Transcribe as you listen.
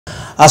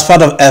As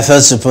part of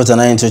efforts to put an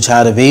end to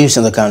child abuse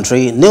in the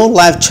country, New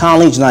Life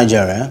Challenge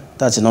Nigeria,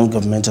 that's a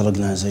non-governmental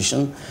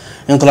organization,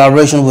 in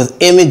collaboration with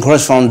Amy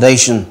Gross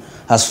Foundation,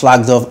 has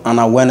flagged off an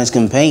awareness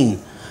campaign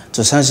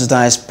to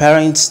sensitize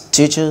parents,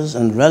 teachers,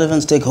 and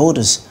relevant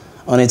stakeholders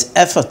on its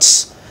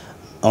efforts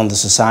on the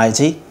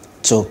society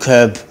to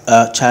curb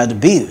child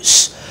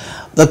abuse.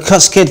 The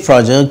Cascade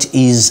project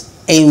is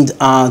aimed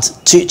at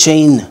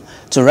teaching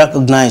to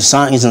recognize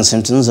signs and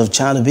symptoms of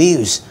child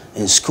abuse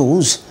in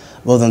schools,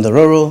 both in the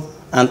rural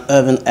and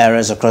urban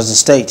areas across the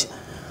state.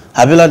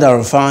 Habila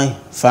Darufai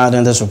filed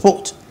in this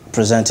report,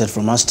 presented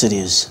from our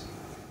studios.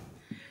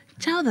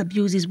 Child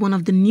abuse is one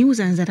of the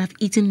nuisances that have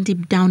eaten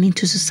deep down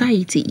into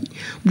society,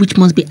 which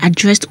must be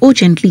addressed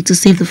urgently to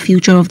save the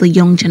future of the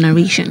young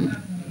generation.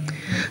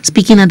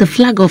 Speaking at the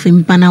flag-off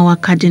in Banawa,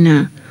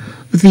 Kaduna,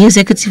 the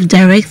executive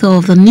director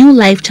of the New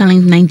Life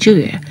Challenge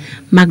Nigeria,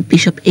 Mark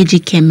Bishop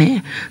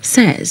Ejikeme,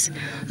 says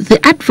the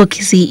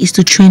advocacy is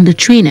to train the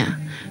trainer,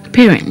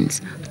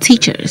 parents,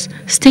 teachers,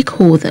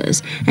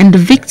 stakeholders, and the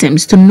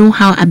victims to know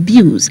how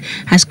abuse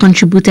has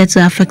contributed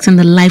to affecting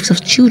the lives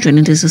of children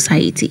in the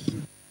society.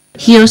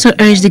 He also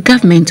urged the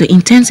government to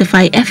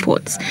intensify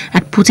efforts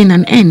at putting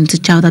an end to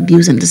child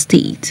abuse in the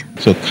state.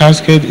 So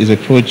Cascade is a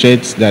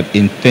project that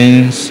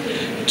intends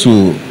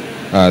to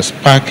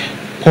spark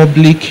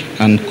public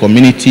and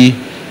community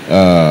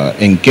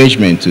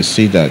engagement to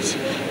see that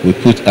we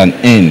put an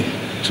end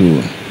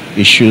to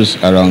issues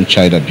around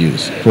child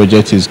abuse. The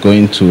project is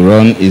going to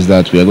run is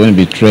that we are going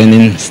to be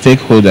training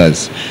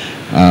stakeholders,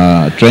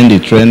 train the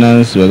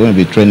trainers. We are going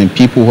to be training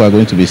people who are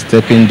going to be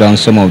stepping down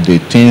some of the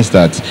things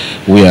that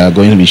we are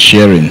going to be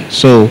sharing.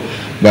 So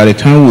by the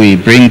time we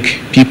bring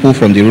people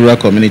from the rural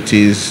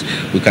communities,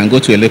 we can go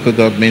to a local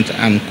government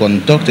and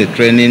conduct a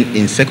training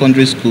in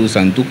secondary schools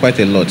and do quite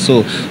a lot.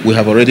 So we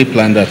have already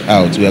planned that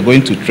out. We are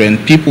going to train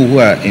people who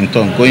are in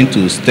turn going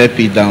to step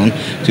it down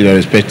to their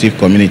respective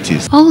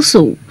communities.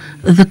 Also,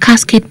 the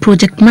Cascade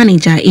project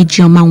manager,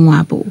 Ejioma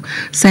Nwabo,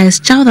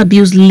 says child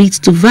abuse leads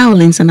to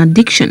violence and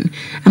addiction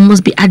and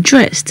must be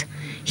addressed.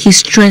 He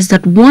stressed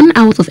that 1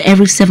 out of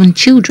every 7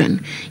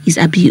 children is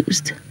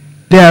abused.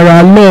 There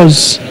are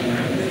laws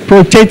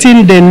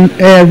protecting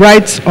the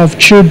rights of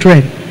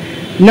children.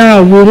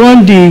 Now we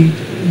want the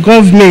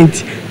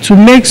government to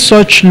make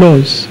such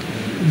laws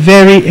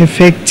very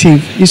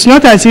effective. It's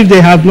not as if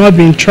they have not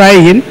been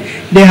trying.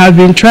 They have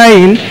been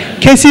trying.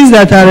 Cases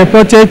that are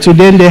reported to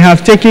them, they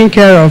have taken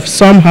care of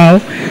somehow,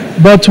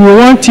 but we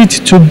want it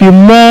to be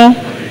more,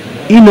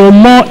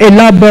 more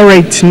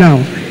elaborate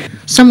now.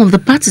 Some of the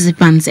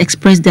participants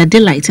expressed their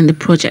delight in the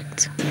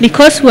project.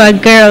 Because we are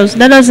girls,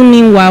 that doesn't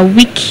mean we are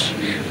weak,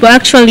 but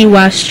actually we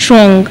are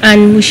strong,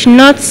 and we should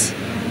not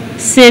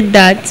say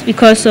that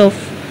because of,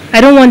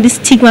 I don't want this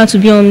stigma to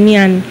be on me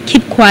and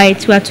keep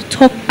quiet. We have to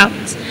talk out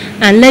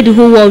and let the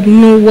whole world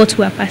know what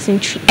we are passing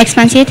through.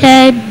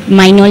 Expanded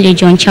my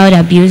knowledge on child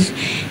abuse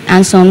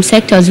and some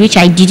sectors which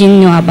I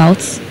didn't know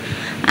about,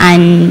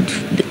 and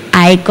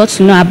I got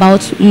to know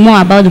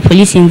more about the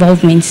police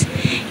involvement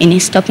in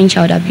stopping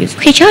child abuse.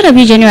 Okay, child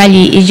abuse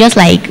generally is just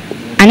like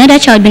another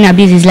child being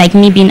abused is like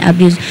me being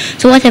abused.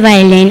 So whatever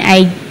I learn,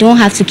 I don't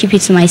have to keep it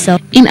to myself.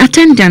 In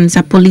attendance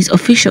are police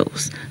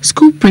officials,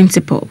 school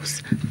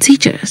principals,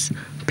 teachers,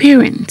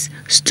 parents,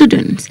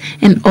 students,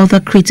 and other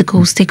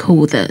critical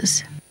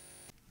stakeholders.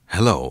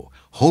 Hello,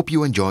 hope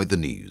you enjoyed the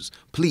news.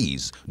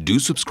 Please do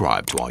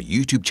subscribe to our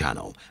YouTube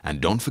channel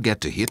and don't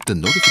forget to hit the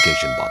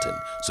notification button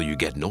so you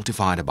get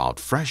notified about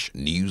fresh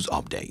news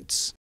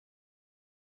updates.